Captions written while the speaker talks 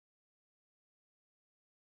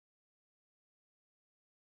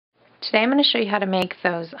Today I'm going to show you how to make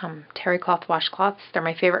those terry cloth washcloths. They're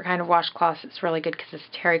my favorite kind of washcloths. It's really good because this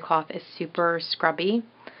terry cloth is super scrubby.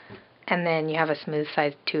 And then you have a smooth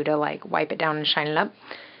side too to like wipe it down and shine it up.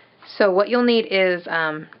 So what you'll need is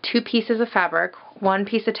 2 pieces of fabric, 1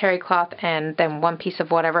 piece of terry cloth, and then 1 piece of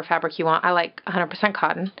whatever fabric you want. I like 100%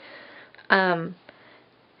 cotton. And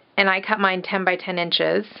I cut mine 10 by 10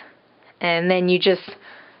 inches. And then you just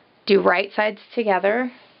do right sides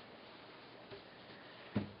together.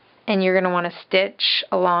 And you're going to want to stitch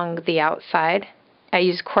along the outside. I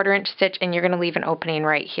use 1/4 inch stitch, and you're going to leave an opening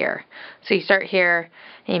right here. So you start here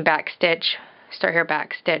and you back stitch, start here,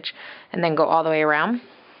 back stitch, and then go all the way around.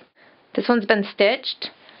 This one's been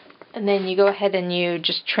stitched, and then you go ahead and you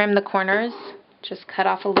just trim the corners, just cut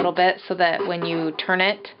off a little bit so that when you turn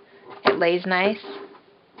it, it lays nice.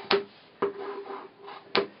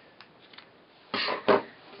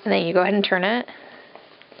 And then you go ahead and turn it.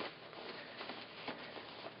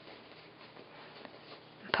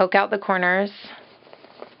 Poke out the corners.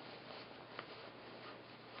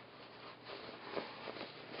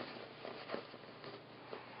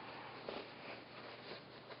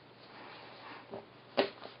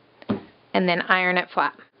 And then iron it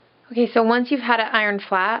flat. Okay, so once you've had it ironed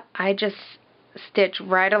flat, I just stitch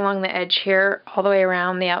right along the edge here, all the way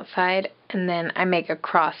around the outside, and then I make a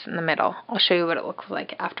cross in the middle. I'll show you what it looks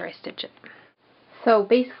like after I stitch it. So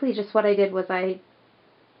basically just what I did was I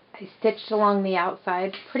stitched along the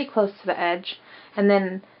outside, pretty close to the edge, and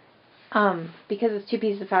then because it's 2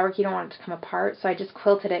 pieces of fabric, you don't want it to come apart, so I just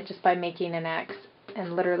quilted it just by making an X,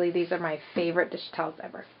 and literally these are my favorite dish towels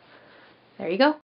ever. There you go.